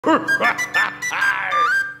Sorry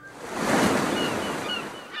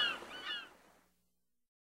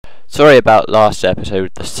about last episode,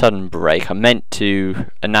 the sudden break. I meant to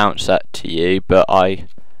announce that to you, but I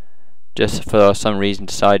just for some reason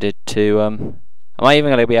decided to, am I even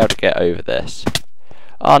going to be able to get over this?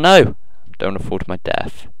 Oh no! Don't want to fall to my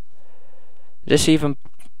death. Is this even...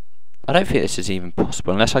 I don't think this is even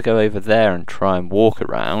possible, unless I go over there and try and walk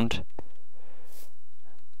around.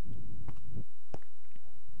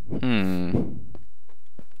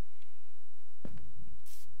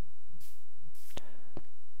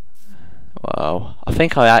 Well, I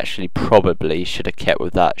think I actually probably should have kept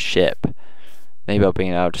with that ship. Maybe I'll be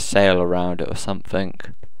able to sail around it or something.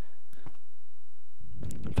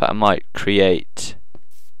 In fact, I might create...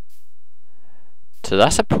 So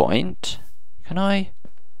that's a point. Can I...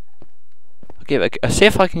 I'll see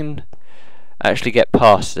if I can actually get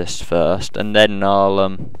past this first, and then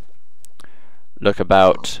I'll look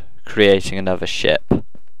about creating another ship.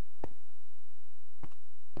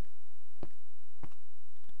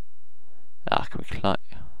 Can we climb?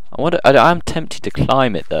 I'm tempted to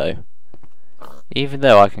climb it though, even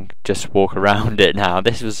though I can just walk around it now.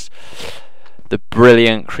 This was the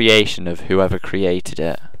brilliant creation of whoever created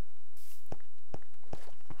it.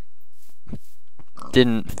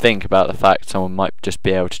 Didn't think about the fact someone might just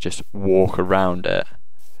be able to just walk around it.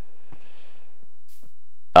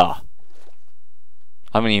 I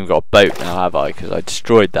haven't even got a boat now, have I? Because I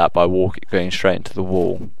destroyed that by going straight into the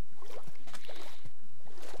wall.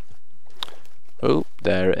 Oh,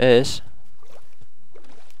 there it is.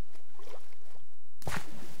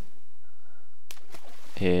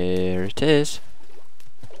 Here it is.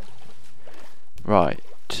 Right.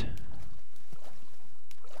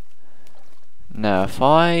 Now, if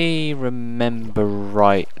I remember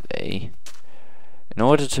rightly, in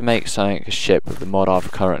order to make something a ship with the mod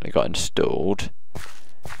I've currently got installed,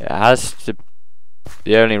 it has to...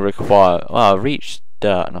 The only require... Well, I reached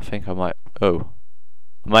dirt and I think I might... Oh.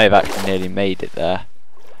 I may have actually nearly made it there.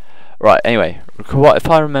 Right, anyway. If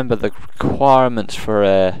I remember the requirements for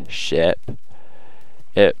a ship,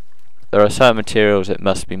 there are certain materials it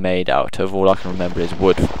must be made out of. All I can remember is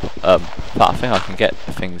wood. But I think I can get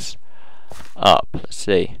the things up. Let's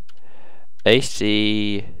see.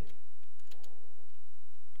 AC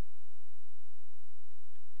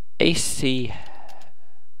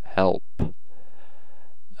help.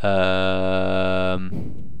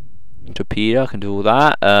 Torpedo, I can do all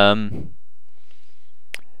that.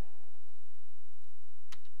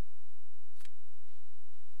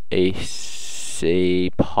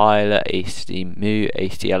 AC pilot, AC move,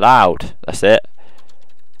 AC allowed. That's it.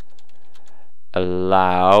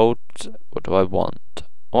 Allowed. What do I want?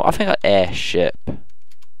 Oh, I think I airship.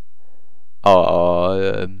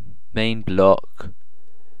 Main block.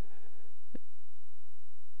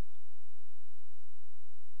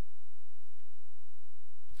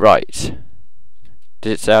 Right.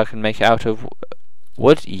 Did it say I can make it out of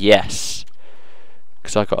wood? Yes.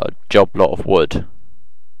 Because I got a job lot of wood.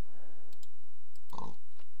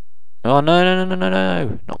 Oh no.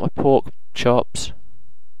 Not my pork chops.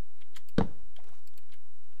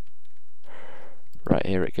 Right,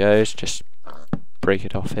 here it goes. Just break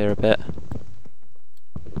it off here a bit.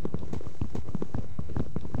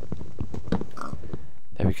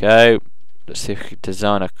 There we go. Let's see if we can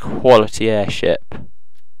design a quality airship.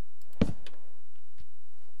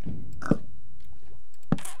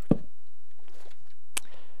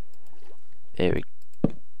 There we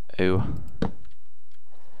go.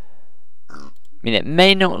 I mean, it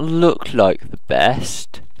may not look like the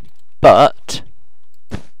best, but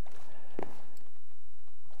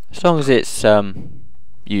as long as it's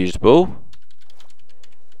usable.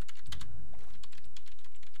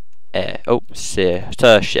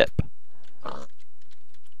 Starship.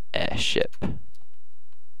 Airship.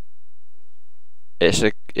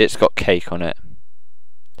 It's got cake on it.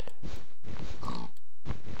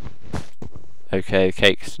 Okay, the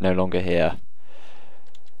cake's no longer here.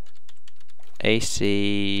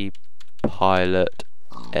 AC pilot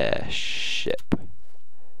airship.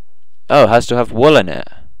 Oh, it has to have wool in it.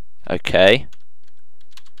 Okay.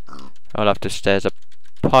 I'll have to stay as a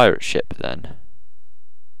pirate ship then.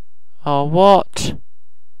 Oh, what?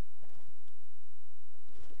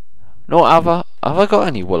 No, have I got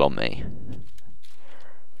any wool on me?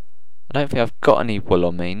 I don't think I've got any wool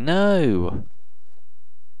on me. No.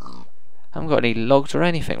 I haven't got any logs or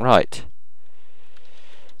anything. Right.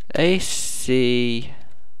 AC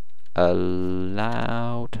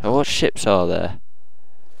allowed. Oh, what ships are there?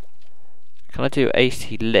 Can I do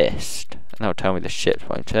AC list? And that'll tell me the ships,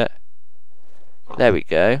 won't it? There we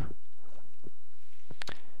go.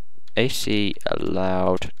 AC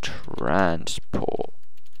allowed transport.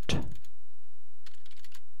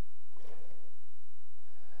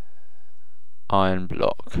 Iron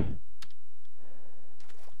block.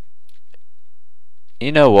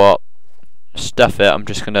 You know what? Stuff it, I'm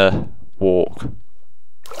just gonna walk.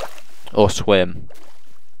 Or swim.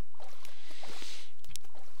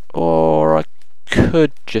 Or I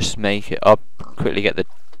could just make it up, quickly get the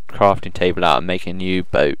crafting table out and make a new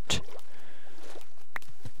boat.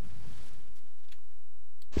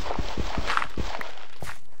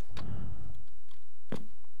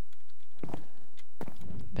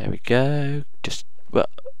 There we go. Just, well,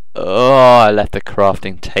 oh, I left the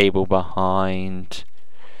crafting table behind.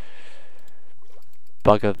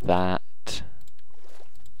 Bugger that.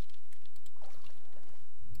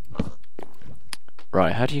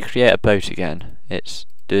 Right, how do you create a boat again? It's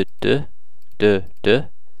duh duh duh duh.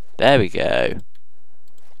 There we go.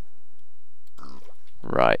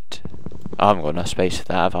 Right. I haven't got enough space for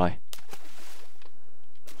that, have I?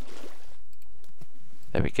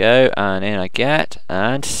 There we go, and in I get,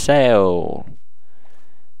 and sail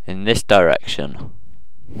in this direction.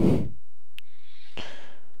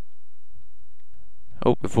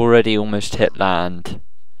 Oh, we've already almost hit land.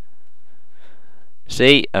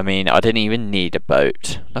 See, I mean, I didn't even need a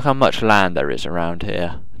boat. Look how much land there is around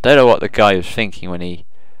here. I don't know what the guy was thinking when he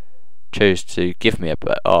chose to give me a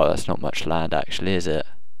boat. Oh, that's not much land actually, is it?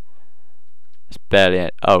 It's barely...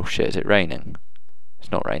 Oh shit, is it raining?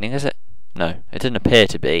 It's not raining, is it? No, it didn't appear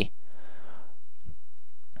to be.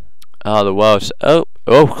 Oh, the world's... Oh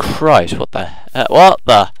Christ, what the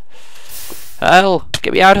hell?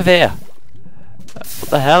 Get me out of here! What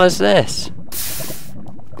the hell is this?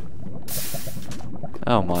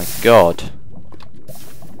 Oh my god.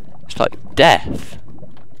 It's like death.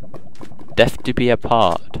 Death to be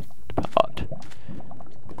apart.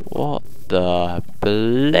 What the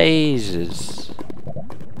blazes?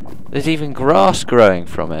 There's even grass growing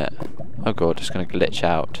from it. Oh god, it's gonna glitch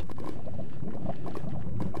out.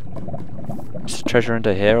 Is the treasure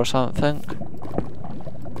under here or something?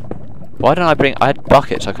 Why don't I bring... I had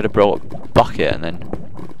buckets, I could have brought a bucket and then...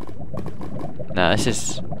 Nah, this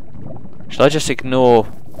is... Should I just ignore...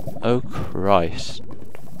 Oh Christ.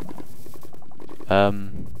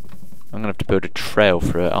 I'm gonna have to build a trail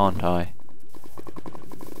through it, aren't I?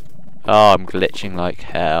 Oh, I'm glitching like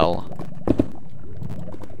hell.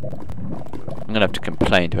 I'm gonna have to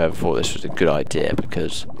complain to whoever thought this was a good idea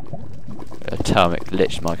because tell them it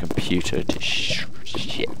glitched my computer to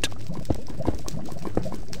shit.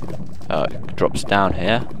 Oh, it drops down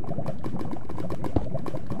here.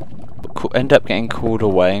 But end up getting called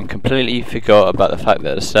away and completely forgot about the fact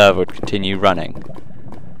that the server would continue running.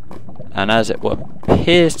 And as it what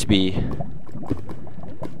appears to be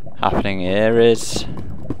happening here is,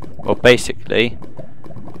 well, basically,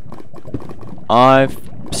 I've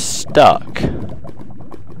stuck.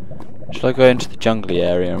 Shall I go into the jungly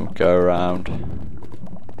area and go around?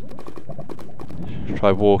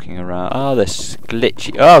 Try walking around. Oh, this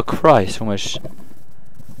glitchy. Oh Christ! Almost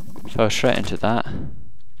fell straight into that.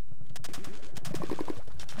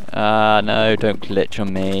 Ah, no! Don't glitch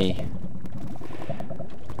on me.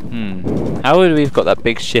 How would we've got that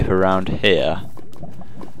big ship around here?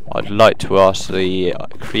 I'd like to ask the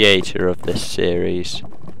creator of this series.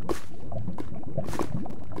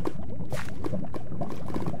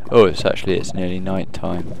 Oh, it's nearly night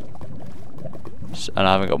time. And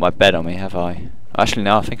I haven't got my bed on me, have I? Actually,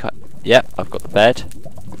 no, I think yep, I've got the bed.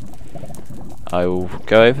 I will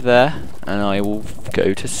go over there, and I will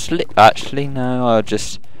go to sleep. Actually, no, I'll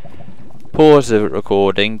just pause the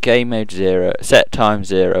recording, game mode 0, set time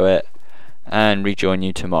 0 it, and rejoin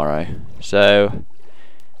you tomorrow. So,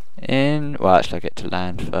 well, actually, I get to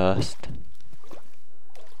land first.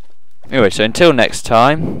 Anyway, so until next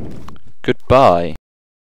time, goodbye.